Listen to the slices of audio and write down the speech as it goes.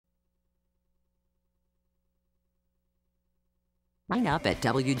Sign up at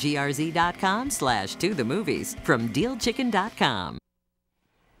WGRZ.com/tothemovies from DealChicken.com.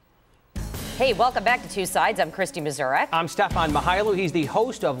 Hey, welcome back to Two Sides. I'm Christy Mazurek. I'm Stefan Mychajliw. He's the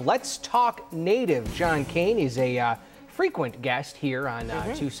host of Let's Talk Native. John Kane is a frequent guest here on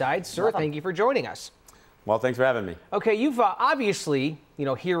Two Sides. Sir, thank you for joining us. Well, thanks for having me. Okay, you've obviously,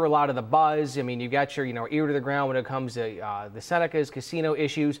 hear a lot of the buzz. I mean, you've got your, ear to the ground when it comes to the Seneca's casino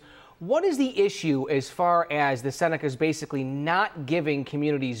issues. What is the issue as far as the Seneca's basically not giving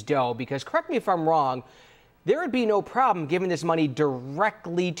communities dough? Because correct me if I'm wrong, there would be no problem giving this money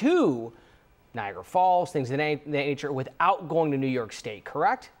directly to Niagara Falls, things of that nature, without going to New York State,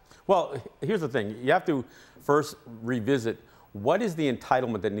 correct? Well, here's the thing. You have to first revisit what is the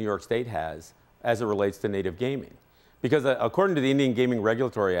entitlement that New York State has as it relates to native gaming. Because according to the Indian Gaming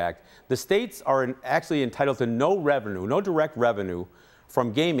Regulatory Act, the states are actually entitled to no revenue, no direct revenue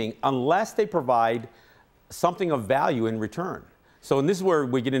from gaming unless they provide something of value in return. So, and this is where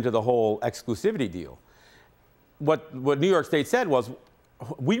we get into the whole exclusivity deal. What New York State said was,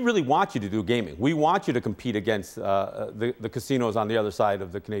 we really want you to do gaming. We want you to compete against the casinos on the other side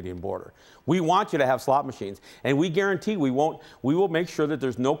of the Canadian border. We want you to have slot machines, and we guarantee we will make sure that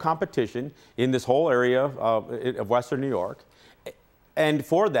there's no competition in this whole area of Western New York. And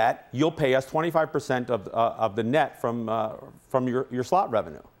for that, you'll pay us 25% of the net from your slot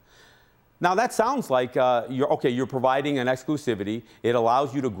revenue. Now that sounds like you're providing an exclusivity. It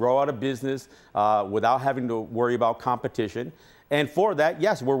allows you to grow out a business without having to worry about competition. And for that,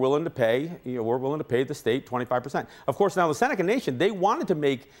 yes, we're willing to pay. We're willing to pay the state 25%. Of course, now the Seneca Nation,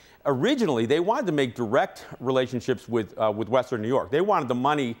 originally they wanted to make direct relationships with Western New York. They wanted the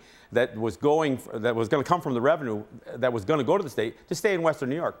money that was going to come from the revenue that was going to go to the state to stay in Western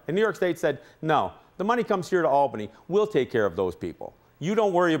New York. And New York State said, no, the money comes here to Albany. We'll take care of those people. You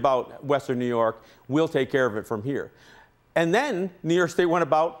don't worry about Western New York. We'll take care of it from here. And then New York State went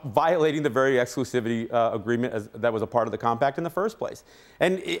about violating the very exclusivity agreement that was a part of the compact in the first place.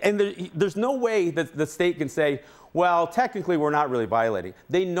 And there's no way that the state can say, well, technically we're not really violating.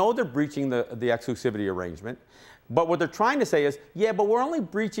 They know they're breaching the exclusivity arrangement. But what they're trying to say is, yeah, but we're only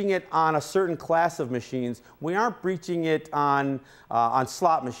breaching it on a certain class of machines. We aren't breaching it on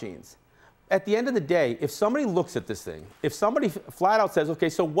slot machines. At the end of the day, if somebody looks at this thing, if somebody flat out says, okay,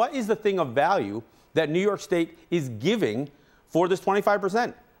 so what is the thing of value that New York State is giving for this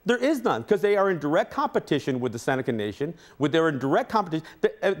 25%? There is none, because they are in direct competition with the Seneca Nation. They're in direct competition.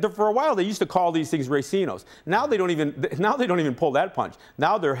 For a while, they used to call these things racinos. Now they don't even pull that punch.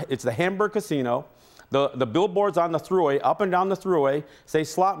 Now it's the Hamburg Casino. The billboards on the thruway, up and down the thruway, say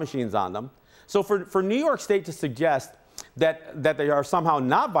slot machines on them. So for New York State to suggest that they are somehow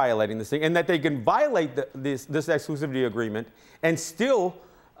not violating this thing and that they can violate this exclusivity agreement and still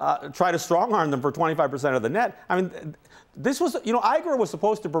try to strong-arm them for 25% of the net. I mean, this was, IGRA was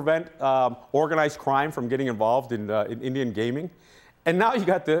supposed to prevent organized crime from getting involved in Indian gaming, and now you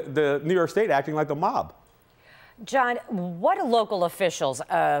got the New York State acting like the mob. John, what do local officials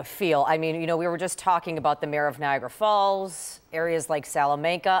feel? I mean, we were just talking about the mayor of Niagara Falls, areas like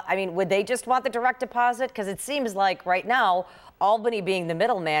Salamanca. I mean, would they just want the direct deposit? Because it seems like right now, Albany being the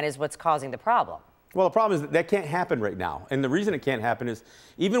middleman is what's causing the problem. Well, the problem is that can't happen right now. And the reason it can't happen is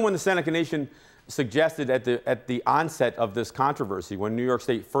even when the Seneca Nation suggested at the onset of this controversy, when New York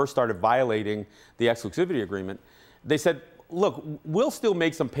State first started violating the exclusivity agreement, they said, look, we'll still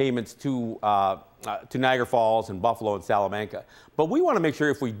make some payments to Niagara Falls and Buffalo and Salamanca, but we want to make sure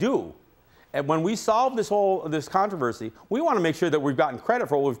if we do, and when we solve this controversy, we want to make sure that we've gotten credit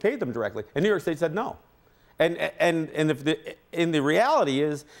for what we've paid them directly. And New York State said no. And the reality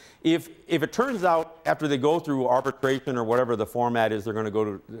is, if it turns out after they go through arbitration or whatever the format is they're going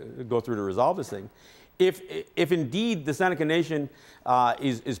to go through to resolve this thing, if indeed the Seneca Nation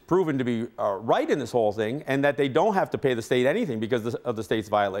is proven to be right in this whole thing and that they don't have to pay the state anything because of the state's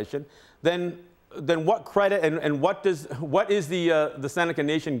violation, then what credit and what is the Seneca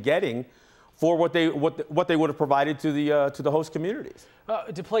Nation getting for what they would have provided to the host communities?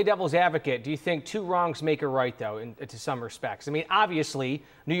 To play devil's advocate, do you think two wrongs make a right, though, to some respects? I mean, obviously,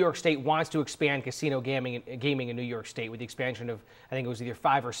 New York State wants to expand casino gaming in New York State with the expansion of, I think it was either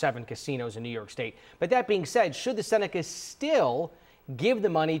 5 or 7 casinos in New York State. But that being said, should the Senecas still give the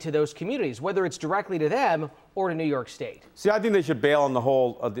money to those communities, whether it's directly to them or to New York State? See, I think they should bail on the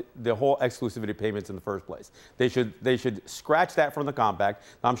whole exclusivity payments in the first place. They should scratch that from the compact.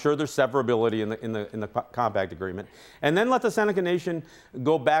 I'm sure there's severability in the compact agreement, and then let the Seneca Nation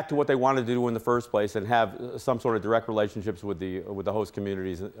go back to what they wanted to do in the first place and have some sort of direct relationships with the host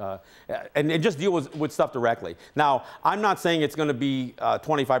communities, and just deal with stuff directly. Now, I'm not saying it's going to be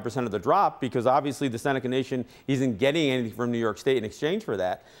 25% of the drop, because obviously the Seneca Nation isn't getting anything from New York State in exchange for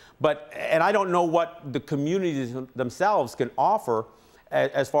that. And I don't know what the communities themselves can offer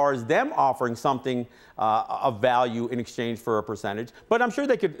as far as them offering something of value in exchange for a percentage. But I'm sure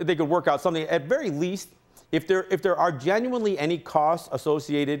they could work out something. At very least, if there are genuinely any costs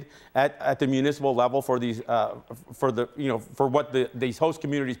associated at the municipal level for these for what these host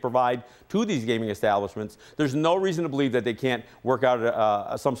communities provide to these gaming establishments, there's no reason to believe that they can't work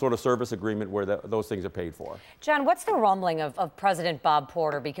out some sort of service agreement where those things are paid for. John, what's the rumbling of President Bob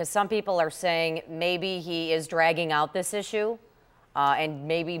Porter? Because some people are saying maybe he is dragging out this issue and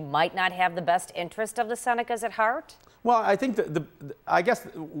maybe might not have the best interest of the Senecas at heart. Well, I think I guess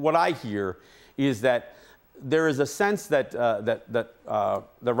what I hear is that there is a sense that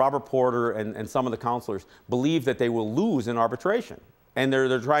Robert Porter and some of the counselors believe that they will lose in arbitration, and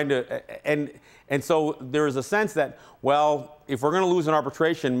they're trying to, and so there is a sense that, well, if we're going to lose in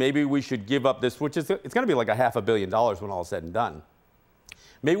arbitration, maybe we should give up this, which is it's going to be like $500 million when all is said and done.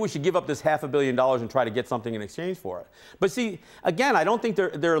 Maybe we should give up this $500 million and try to get something in exchange for it. But see, again, I don't think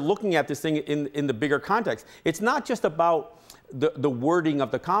they're looking at this thing in the bigger context. It's not just about the wording of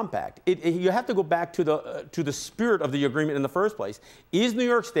the compact. You have to go back to the spirit of the agreement in the first place. Is New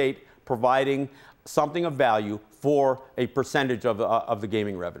York State providing something of value for a percentage of the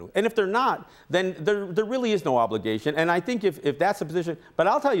gaming revenue? And if they're not, then there really is no obligation. And I think if that's the position, but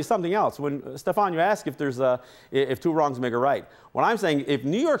I'll tell you something else. When Stefan, you ask if two wrongs make a right. What I'm saying, if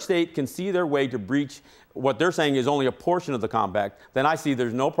New York State can see their way to breach what they're saying is only a portion of the compact, then I see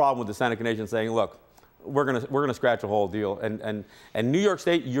there's no problem with the Seneca Nation saying, look, we're gonna scratch a whole deal, and New York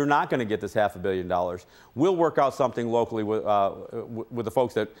State, you're not gonna get this $500 million. We'll work out something locally with the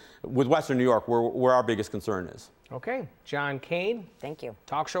folks with Western New York, where our biggest concern is. Okay, John Kane. Thank you.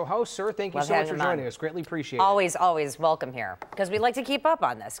 Talk show host, sir. Thank you so much for joining us. Greatly appreciate it. Always welcome here, because we like to keep up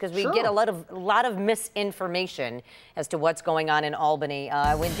on this, because we get a lot of misinformation as to what's going on in Albany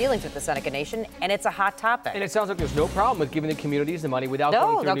when dealing with the Seneca Nation, and it's a hot topic. And it sounds like there's no problem with giving the communities the money without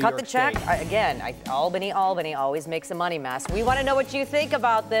going through New York State. No, they'll cut the check. Again, Albany always makes a money mess. We want to know what you think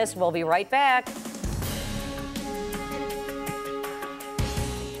about this. We'll be right back.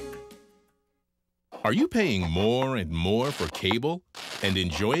 Are you paying more and more for cable and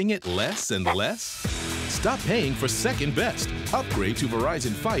enjoying it less and less? Stop paying for second best. Upgrade to Verizon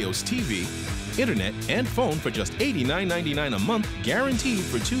Fios TV, internet, and phone for just $89.99 a month, guaranteed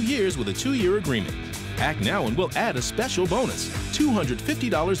for 2 years with a 2-year agreement. Act now and we'll add a special bonus,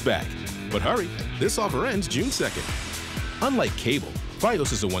 $250 back. But hurry, this offer ends June 2nd. Unlike cable,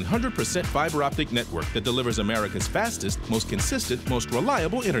 Fios is a 100% fiber optic network that delivers America's fastest, most consistent, most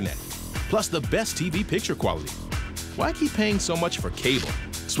reliable internet, plus the best TV picture quality. Why keep paying so much for cable?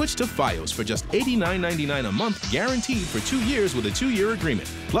 Switch to Fios for just $89.99 a month, guaranteed for 2 years with a 2-year agreement,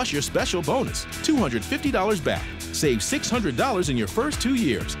 plus your special bonus, $250 back. Save $600 in your first 2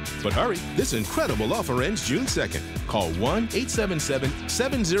 years. But hurry, this incredible offer ends June 2nd. Call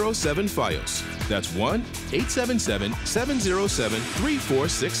 1-877-707-FIOS. That's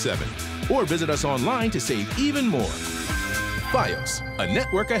 1-877-707-3467. Or visit us online to save even more. Fios, a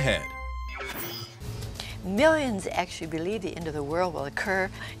network ahead. Millions actually believe the end of the world will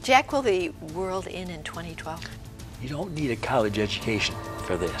occur. Jack, will the world end in 2012? You don't need a college education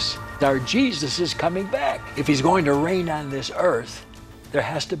for this. Our Jesus is coming back. If he's going to reign on this earth, there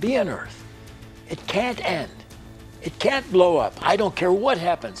has to be an earth. It can't end. It can't blow up. I don't care what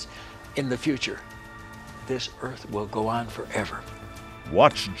happens in the future. This earth will go on forever.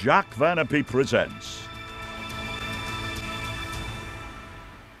 Watch Jack Vanapee Presents.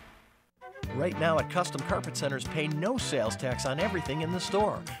 Right now at Custom Carpet Centers, pay no sales tax on everything in the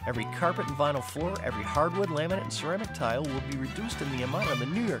store. Every carpet and vinyl floor, every hardwood, laminate, and ceramic tile will be reduced in the amount of the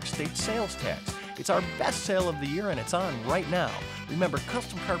New York State sales tax. It's our best sale of the year and it's on right now. Remember,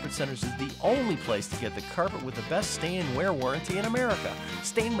 Custom Carpet Centers is the only place to get the carpet with the best stain and wear warranty in America.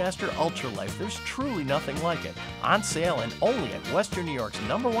 Stainmaster Ultralife, there's truly nothing like it. On sale and only at Western New York's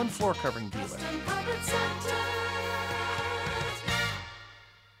 #1 floor covering dealer.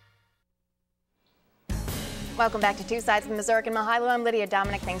 Welcome back to Two Sides of the Mazurek and Mychajliw. I'm Lydia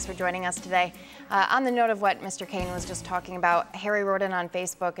Dominic. Thanks for joining us today. On the note of what Mr. Kane was just talking about, Harry wrote in on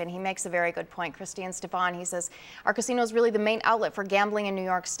Facebook, and he makes a very good point. Christine Stefan, he says, our casino is really the main outlet for gambling in New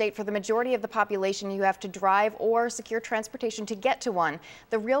York State. For the majority of the population, you have to drive or secure transportation to get to one.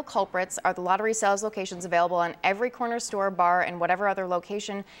 The real culprits are the lottery sales locations available on every corner store, bar, and whatever other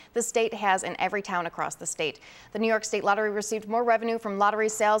location the state has in every town across the state. The New York State Lottery received more revenue from lottery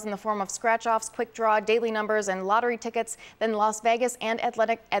sales in the form of scratch-offs, quick draw, daily numbers, and lottery tickets than Las Vegas and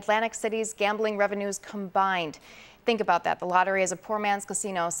Atlantic City's gambling revenues combined. Think about that. The lottery is a poor man's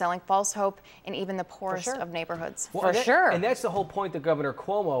casino, selling false hope in even the poorest of neighborhoods. Well, for sure. And that's the whole point that Governor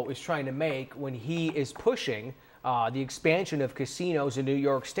Cuomo is trying to make when he is pushing the expansion of casinos in New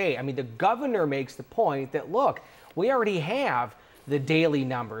York State. I mean, the governor makes the point that, look, we already have the daily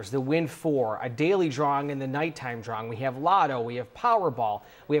numbers, the Win 4, a daily drawing and the nighttime drawing. We have Lotto, we have Powerball,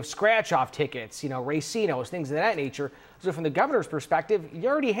 we have scratch-off tickets, racinos, things of that nature. So from the governor's perspective, you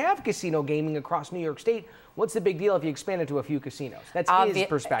already have casino gaming across New York State. What's the big deal if you expand it to a few casinos? That's his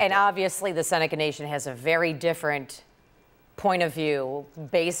perspective. And obviously the Seneca Nation has a very different point of view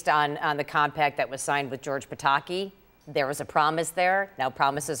based on the compact that was signed with George Pataki. There was a promise there. Now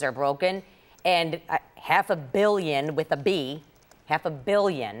promises are broken. And $500 million with a B, $500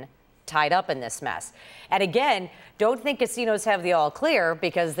 million tied up in this mess. And again, don't think casinos have the all clear,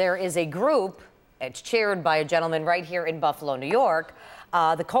 because there is a group, it's chaired by a gentleman right here in Buffalo, New York,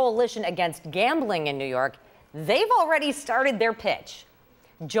 the Coalition Against Gambling in New York. They've already started their pitch.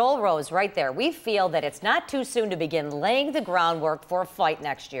 Joel Rose right there. We feel that it's not too soon to begin laying the groundwork for a fight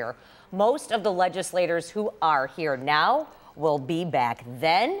next year. Most of the legislators who are here now will be back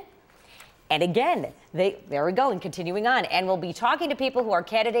then. And again, there we go, and continuing on. And we'll be talking to people who are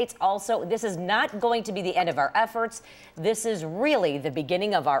candidates also. This is not going to be the end of our efforts. This is really the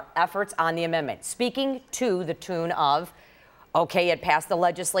beginning of our efforts on the amendment. Speaking to the tune of, okay, it passed the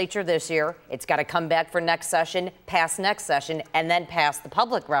legislature this year. It's got to come back for next session, pass next session, and then pass the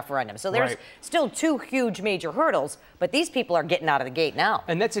public referendum. So there's still two huge major hurdles, but these people are getting out of the gate now.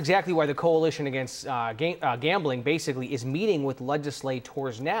 And that's exactly why the Coalition Against Gambling basically is meeting with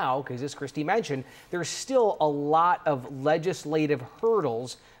legislators now, because as Christy mentioned, there's still a lot of legislative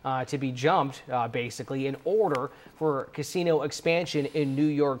hurdles to be jumped, basically, in order for casino expansion in New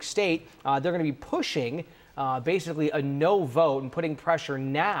York State. They're going to be pushing basically a no vote and putting pressure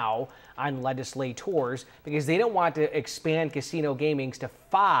now on legislators because they don't want to expand casino gaming to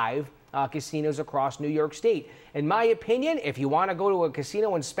 5 casinos across New York State. In my opinion, if you want to go to a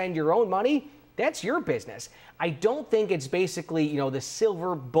casino and spend your own money, that's your business. I don't think it's basically, the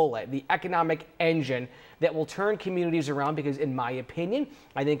silver bullet, the economic engine that will turn communities around, because in my opinion,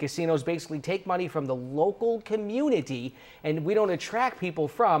 I think casinos basically take money from the local community, and we don't attract people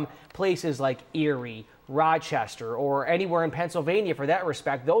from places like Erie, Rochester, or anywhere in Pennsylvania for that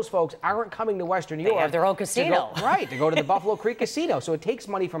respect. Those folks aren't coming to Western New York. They have their own casino. To go to the Buffalo Creek Casino. So it takes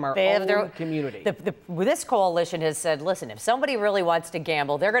money from our own community. This coalition has said, listen, if somebody really wants to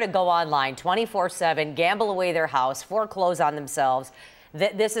gamble, they're going to go online 24/7, gamble away their house, foreclose on themselves.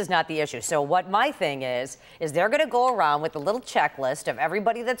 This is not the issue. So what my thing is they're going to go around with a little checklist of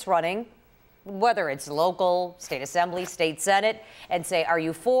everybody that's running, whether it's local, state assembly, state senate, and say, are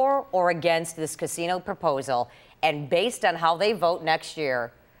you for or against this casino proposal? And based on how they vote next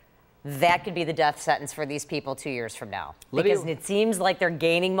year, that could be the death sentence for these people 2 years from now. Because it seems like they're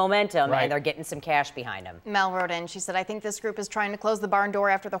gaining momentum and they're getting some cash behind them. Mel wrote in, she said, I think this group is trying to close the barn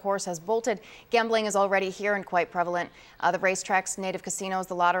door after the horse has bolted. Gambling is already here and quite prevalent. The racetracks, native casinos,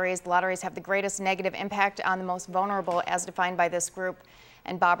 the lotteries have the greatest negative impact on the most vulnerable as defined by this group.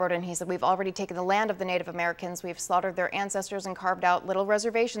 And Bob wrote in, he said, we've already taken the land of the Native Americans. We've slaughtered their ancestors and carved out little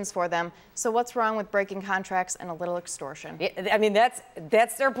reservations for them. So what's wrong with breaking contracts and a little extortion? I mean, that's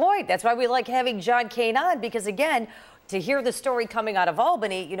their point. That's why we like having John Kane on, because, again, to hear the story coming out of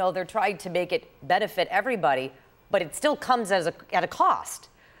Albany, they're trying to make it benefit everybody, but it still comes at a cost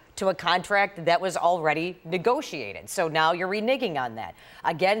to a contract that was already negotiated. So now you're reneging on that.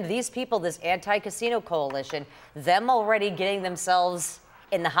 Again, these people, this anti-casino coalition, them already getting themselves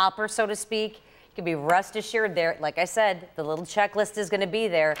in the hopper, so to speak, you can be rest assured there. Like I said, the little checklist is going to be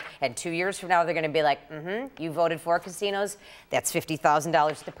there. And 2 years from now, they're going to be like, you voted for casinos. That's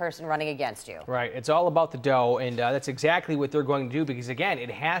 $50,000 to the person running against you. Right. It's all about the dough. And that's exactly what they're going to do, because, again, it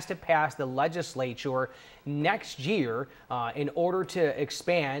has to pass the legislature next year in order to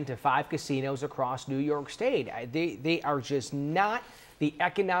expand to 5 casinos across New York State. They are just not the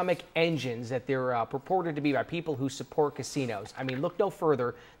economic engines that they're purported to be by people who support casinos. I mean, look no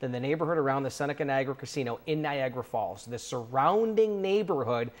further than the neighborhood around the Seneca Niagara Casino in Niagara Falls. The surrounding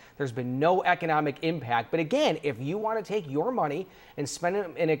neighborhood, there's been no economic impact. But again, if you want to take your money and spend it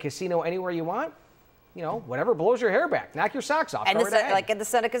in a casino anywhere you want, you know, whatever blows your hair back, knock your socks off. And like the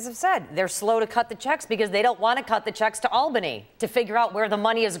Senecas have said, they're slow to cut the checks because they don't want to cut the checks to Albany to figure out where the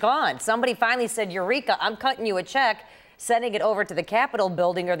money has gone. Somebody finally said, Eureka, I'm cutting you a check, sending it over to the Capitol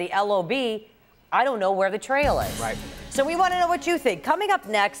building or the LOB. I don't know where the trail is. Right. So we want to know what you think. Coming up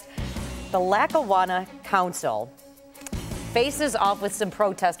next, the Lackawanna Council faces off with some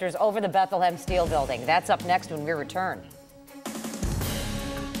protesters over the Bethlehem Steel building. That's up next when we return.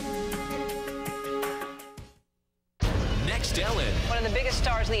 Next, Ellen. One of the biggest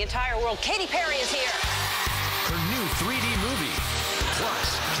stars in the entire world, Katy Perry, is here. Her new 3D movie.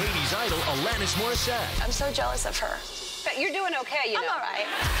 Plus, Katie's idol, Alanis Morissette. I'm so jealous of her. But you're doing okay, you know. I'm all right.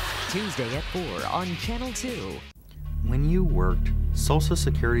 Tuesday at 4 on Channel 2. When you worked, Social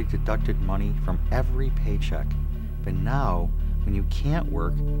Security deducted money from every paycheck. But now, when you can't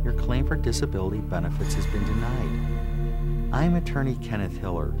work, your claim for disability benefits has been denied. I'm attorney Kenneth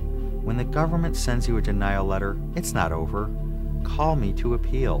Hiller. When the government sends you a denial letter, it's not over. Call me to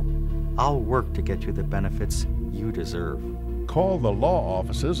appeal. I'll work to get you the benefits you deserve. Call the law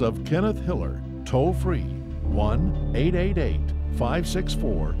offices of Kenneth Hiller, toll free,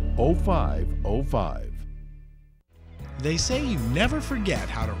 1-888-564-0505. They say you never forget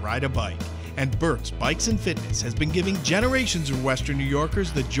how to ride a bike, and Burt's Bikes and Fitness has been giving generations of Western New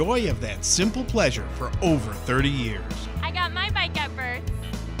Yorkers the joy of that simple pleasure for over 30 years. I got my bike at Burt's.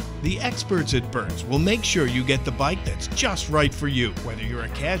 The experts at Burt's will make sure you get the bike that's just right for you, whether you're a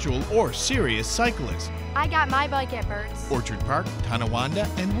casual or serious cyclist. I got my bike at Burt's. Orchard Park, Tonawanda,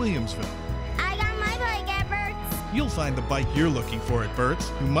 and Williamsville. I got my bike at Burt's. You'll find the bike you're looking for at Burt's.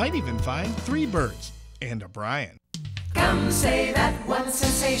 You might even find 3 Burt's and a Brian. Come say that one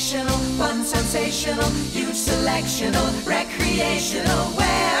sensational, fun sensational, huge selectional, recreational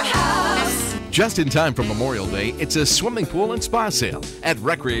warehouse. Just in time for Memorial Day, it's a swimming pool and spa sale at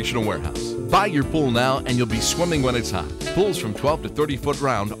Recreational Warehouse. Buy your pool now and you'll be swimming when it's hot. Pools from 12 to 30 foot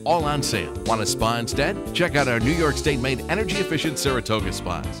round, all on sale. Want a spa instead? Check out our New York State-made energy-efficient Saratoga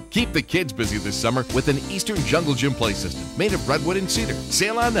spas. Keep the kids busy this summer with an Eastern Jungle Gym play system made of redwood and cedar.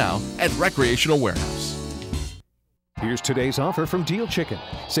 Sail on now at Recreational Warehouse. Here's today's offer from Deal Chicken.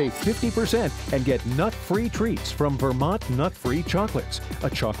 Save 50% and get nut-free treats from Vermont Nut-Free Chocolates.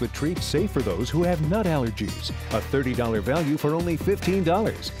 A chocolate treat safe for those who have nut allergies. A $30 value for only $15.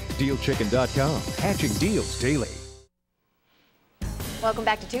 DealChicken.com. Hatching deals daily. Welcome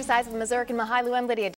back to Two Sides of Mazurek and Mychajliw. I'm Lydia